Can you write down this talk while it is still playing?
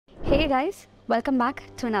Hey guys, welcome back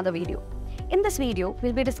to another video. In this video,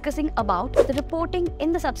 we'll be discussing about the reporting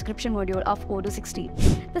in the subscription module of Odoo 16.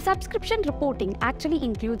 The subscription reporting actually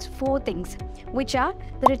includes 4 things, which are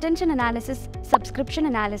the retention analysis, subscription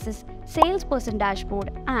analysis, salesperson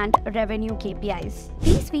dashboard, and revenue KPIs.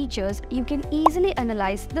 These features, you can easily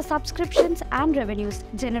analyze the subscriptions and revenues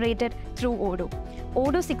generated through Odoo.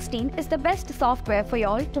 Odoo 16 is the best software for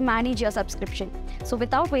y'all to manage your subscription. So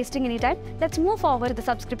without wasting any time, let's move forward to the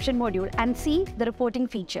subscription module and see the reporting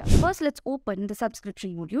feature. First, let's open the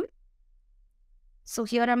subscription module. So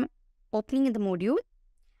here I'm opening the module,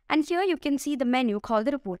 and here you can see the menu called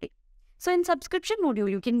the reporting. So in subscription module,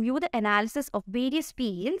 you can view the analysis of various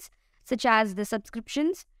fields such as the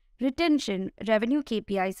subscriptions, retention, revenue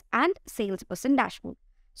KPIs, and salesperson dashboard.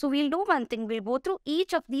 So we'll do one thing, we'll go through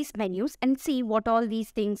each of these menus and see what all these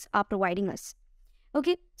things are providing us.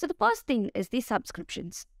 Okay, so the first thing is the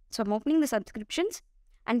subscriptions. So I'm opening the subscriptions,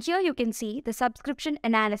 and here you can see the subscription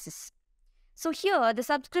analysis. So here the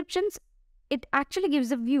subscriptions, it actually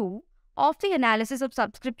gives a view of the analysis of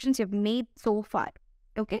subscriptions you've made so far.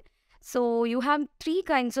 Okay, so you have 3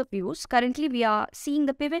 kinds of views. Currently we are seeing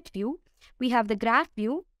the pivot view, we have the graph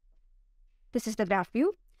view, this is the graph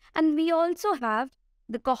view, and we also have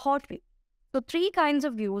the cohort view. So 3 kinds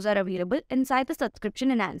of views are available inside the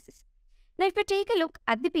subscription analysis. Now if you take a look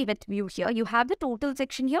at the pivot view here, you have the total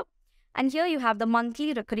section here, and here you have the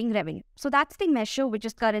monthly recurring revenue. So that's the measure which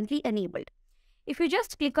is currently enabled. If you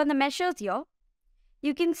just click on the measures here,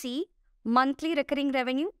 you can see monthly recurring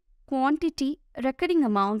revenue, quantity, recurring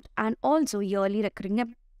amount, and also yearly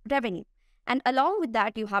recurring revenue. And along with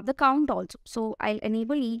that, you have the count also. So I'll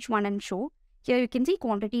enable each one and show. Here you can see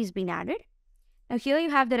quantity has been added. Now here you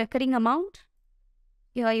have the recurring amount.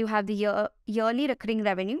 Here you have the yearly recurring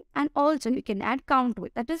revenue, and also you can add count to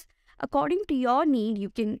it. That is, according to your need, you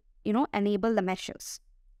can, enable the measures.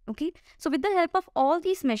 Okay. So with the help of all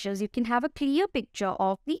these measures, you can have a clear picture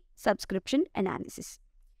of the subscription analysis.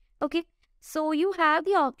 Okay. So you have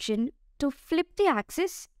the option to flip the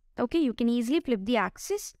axis. Okay. You can easily flip the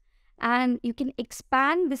axis, and you can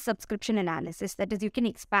expand this subscription analysis. That is, you can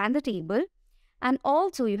expand the table. And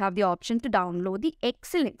also you have the option to download the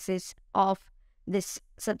Excel access of this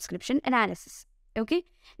subscription analysis. Okay.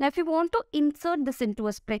 Now, if you want to insert this into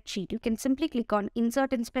a spreadsheet, you can simply click on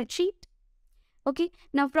Insert in Spreadsheet. Okay.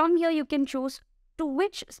 Now, from here, you can choose to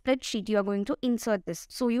which spreadsheet you are going to insert this.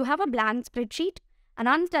 So you have a blank spreadsheet, an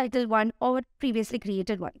untitled one, or previously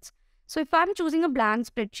created ones. So if I'm choosing a blank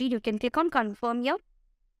spreadsheet, you can click on Confirm here.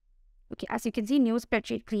 Okay. As you can see, new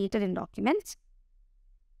spreadsheet created in Documents.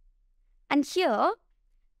 And here,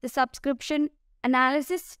 the subscription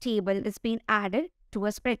analysis table is being added to a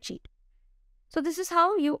spreadsheet. So this is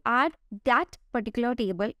how you add that particular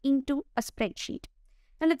table into a spreadsheet.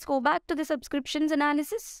 Now let's go back to the subscriptions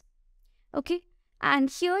analysis. Okay. And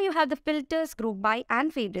here you have the filters, group by,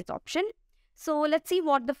 and favorites option. So let's see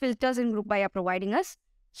what the filters and group by are providing us.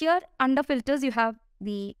 Here under filters, you have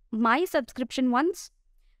the My Subscription ones.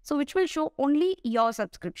 So which will show only your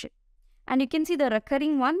subscription. And you can see the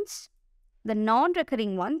recurring ones, the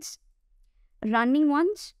non-recurring ones, running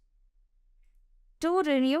ones, to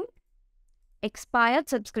renew, expired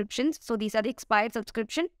subscriptions. So these are the expired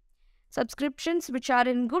subscriptions which are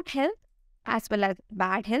in good health as well as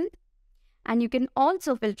bad health. And you can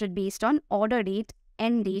also filter it based on order date,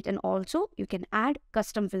 end date, and also you can add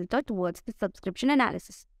custom filter towards the subscription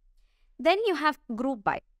analysis. Then you have group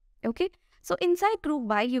by. Okay. So inside group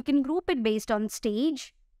by, you can group it based on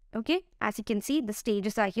stage. Okay, as you can see, the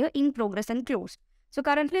stages are here: in progress and closed. So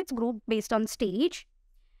currently it's grouped based on stage,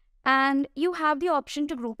 and you have the option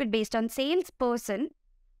to group it based on salesperson.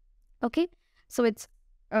 Okay, so it's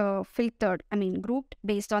grouped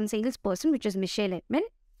based on salesperson, which is Michelle Edmond.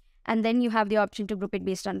 And then you have the option to group it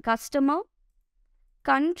based on customer,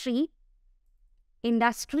 country,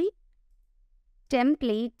 industry,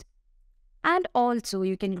 template, and also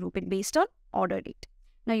you can group it based on order date.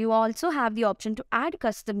 Now, you also have the option to add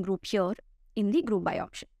custom group here in the group by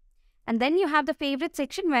option. And then you have the favorite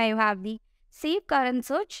section where you have the save current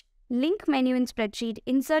search, link menu in spreadsheet,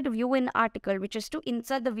 insert view in article, which is to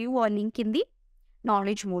insert the view or link in the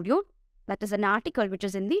knowledge module. That is an article which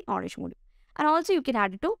is in the knowledge module. And also you can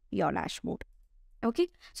add it to your dashboard. Okay.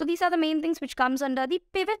 So these are the main things which comes under the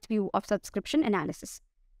pivot view of subscription analysis.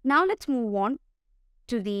 Now let's move on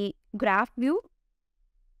to the graph view.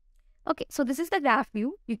 Okay, so this is the graph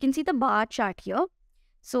view. You can see the bar chart here.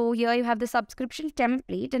 So here you have the subscription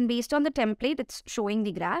template, and based on the template, it's showing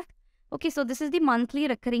the graph. Okay, so this is the monthly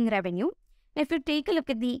recurring revenue. If you take a look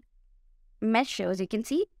at the measures, you can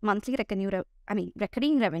see monthly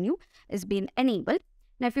recurring revenue is being enabled.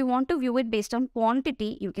 Now, if you want to view it based on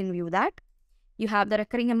quantity, you can view that. You have the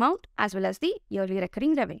recurring amount as well as the yearly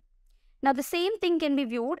recurring revenue. Now, the same thing can be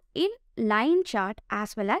viewed in line chart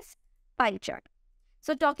as well as pie chart.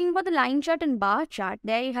 So, talking about the line chart and bar chart,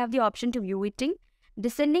 there you have the option to view it in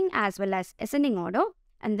descending as well as ascending order.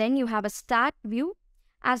 And then you have a start view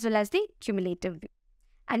as well as the cumulative view.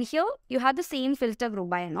 And here you have the same filter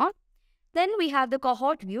group by and all. Then we have the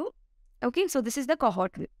cohort view. Okay, so this is the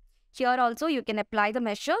cohort view. Here also you can apply the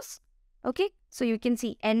measures. Okay, so you can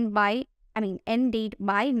see end date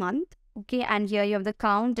by month. Okay, and here you have the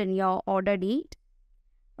count and your order date.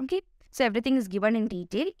 Okay, so everything is given in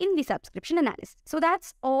detail in the subscription analysis. So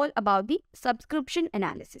that's all about the subscription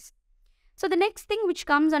analysis. So the next thing which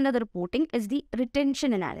comes under the reporting is the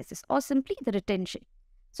retention analysis, or simply the retention.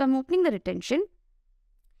 So I'm opening the retention.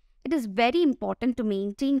 It is very important to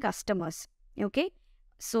maintain customers. Okay,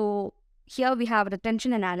 so here we have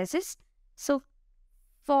retention analysis. So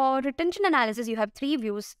for retention analysis, you have three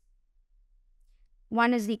views.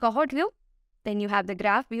 One is the cohort view, then you have the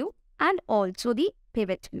graph view, and also the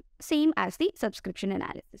pivot view, same as the subscription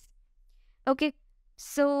analysis. Okay,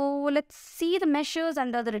 so let's see the measures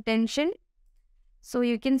under the retention. So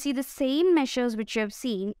you can see the same measures which you have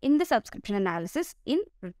seen in the subscription analysis in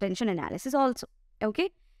retention analysis also.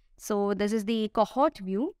 Okay, so this is the cohort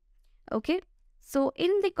view. Okay, so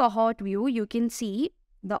in the cohort view, you can see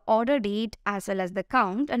the order date as well as the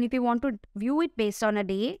count. And if you want to view it based on a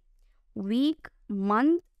day, week,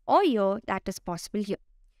 month or year, that is possible here.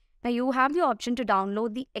 Now you have the option to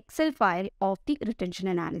download the Excel file of the retention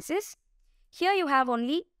analysis. Here you have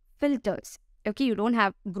only filters. Okay, you don't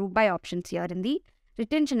have group by options here in the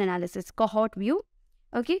retention analysis cohort view.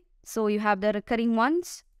 Okay, so you have the recurring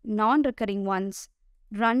ones, non-recurring ones,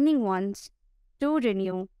 running ones, to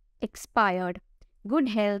renew, expired, good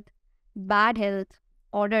health, bad health,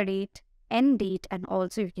 order date, end date, and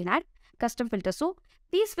also you can add custom filters. So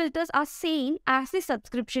these filters are same as the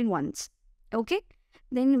subscription ones. Okay,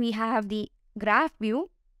 then we have the graph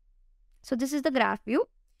view. So this is the graph view.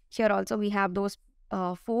 Here also we have those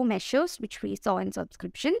 4 measures which we saw in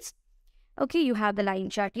subscriptions. Okay, you have the line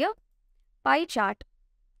chart here, pie chart.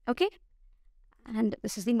 Okay, and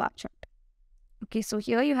this is the bar chart. Okay, so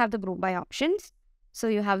here you have the group by options. So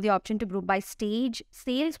you have the option to group by stage,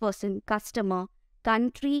 salesperson, customer,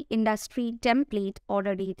 country, industry, template,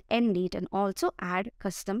 order date, end date, and also add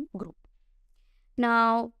custom group.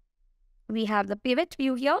 Now we have the pivot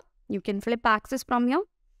view here. You can flip axis from here.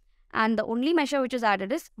 And the only measure which is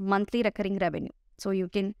added is monthly recurring revenue. So you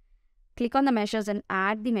can click on the measures and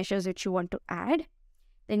add the measures which you want to add.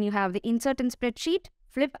 Then you have the insert in spreadsheet,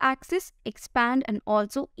 flip axis, expand, and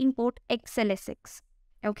also import XLSX.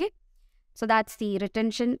 Okay, so that's the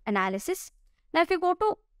retention analysis. Now if you go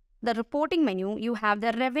to the reporting menu, you have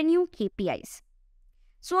the revenue KPIs.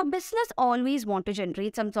 So a business always wants to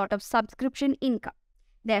generate some sort of subscription income.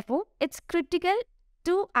 Therefore, it's critical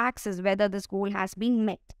to access whether this goal has been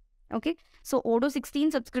met. Okay, so Odoo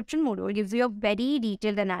 16 subscription module gives you a very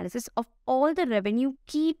detailed analysis of all the revenue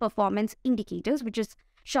key performance indicators, which is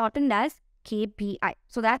shortened as KPI.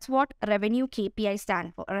 So that's what revenue KPI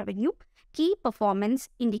stand for, revenue key performance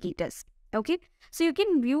indicators. Okay, so you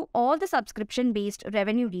can view all the subscription based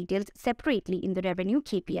revenue details separately in the revenue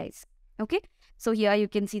KPIs. Okay, so here you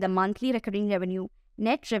can see the monthly recurring revenue,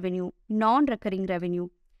 net revenue, non-recurring revenue,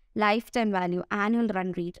 lifetime value, annual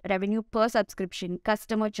run rate, revenue per subscription,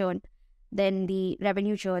 customer churn, then the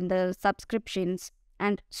revenue churn, the subscriptions,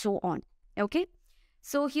 and so on. Okay,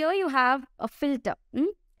 so here you have a filter.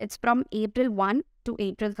 It's from April 1 to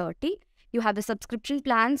April 30. You have the subscription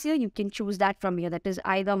plans here. You can choose that from here. That is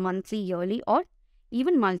either monthly, yearly, or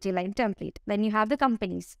even multi-line template. Then you have the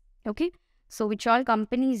companies. Okay, so which all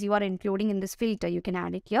companies you are including in this filter, you can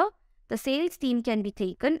add it here. The sales team can be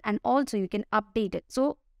taken, and also you can update it.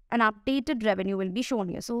 So an updated revenue will be shown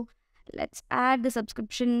here. So let's add the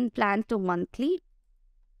subscription plan to monthly.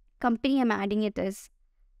 Company I'm adding it is,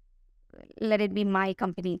 let it be my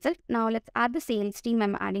company itself. Now let's add the sales team.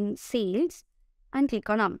 I'm adding sales and click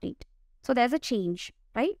on update. So there's a change,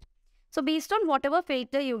 right? So based on whatever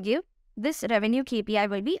filter you give, this revenue KPI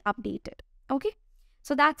will be updated. Okay,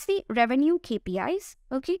 so that's the revenue KPIs.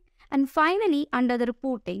 Okay, and finally under the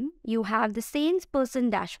reporting, you have the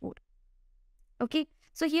salesperson dashboard. Okay,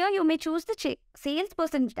 so here you may choose the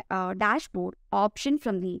salesperson dashboard option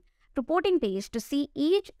from the reporting page to see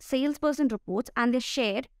each salesperson reports and the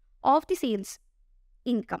share of the sales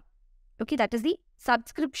income. Okay, that is the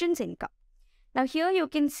subscriptions income. Now here you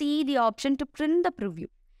can see the option to print the preview.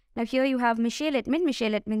 Now here you have Michelle Edmond.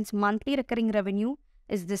 Michelle Edmond's monthly recurring revenue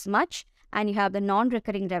is this much, and you have the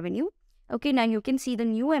non-recurring revenue. Okay, now you can see the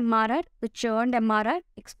new MRR, the churned MRR,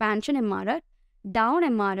 expansion MRR, down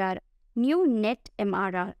MRR, new net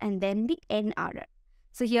MRR, and then the NRR.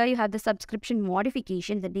 So here you have the subscription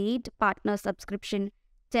modification, the date, partner subscription,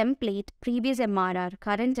 template, previous MRR,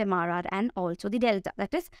 current MRR, and also the delta.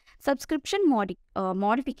 That is, subscription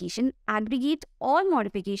modification aggregate all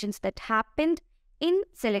modifications that happened in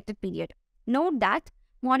selected period. Note that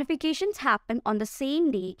modifications happen on the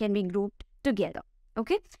same day can be grouped together.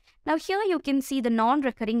 Okay. Now here you can see the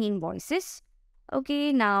non-recurring invoices.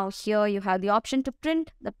 Okay. Now here you have the option to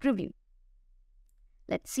print the preview.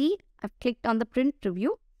 Let's see. I've clicked on the print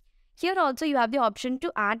preview. Here also you have the option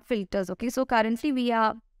to add filters. Okay. So currently we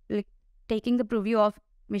are taking the preview of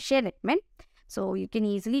Michelle Ekman. So you can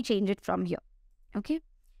easily change it from here. Okay.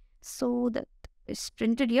 So that is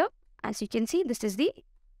printed here. As you can see, this is the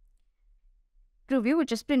preview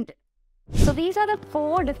which is printed. So these are the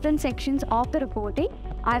 4 different sections of the reporting.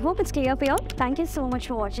 I hope it's clear for you. Thank you so much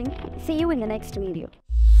for watching. See you in the next video.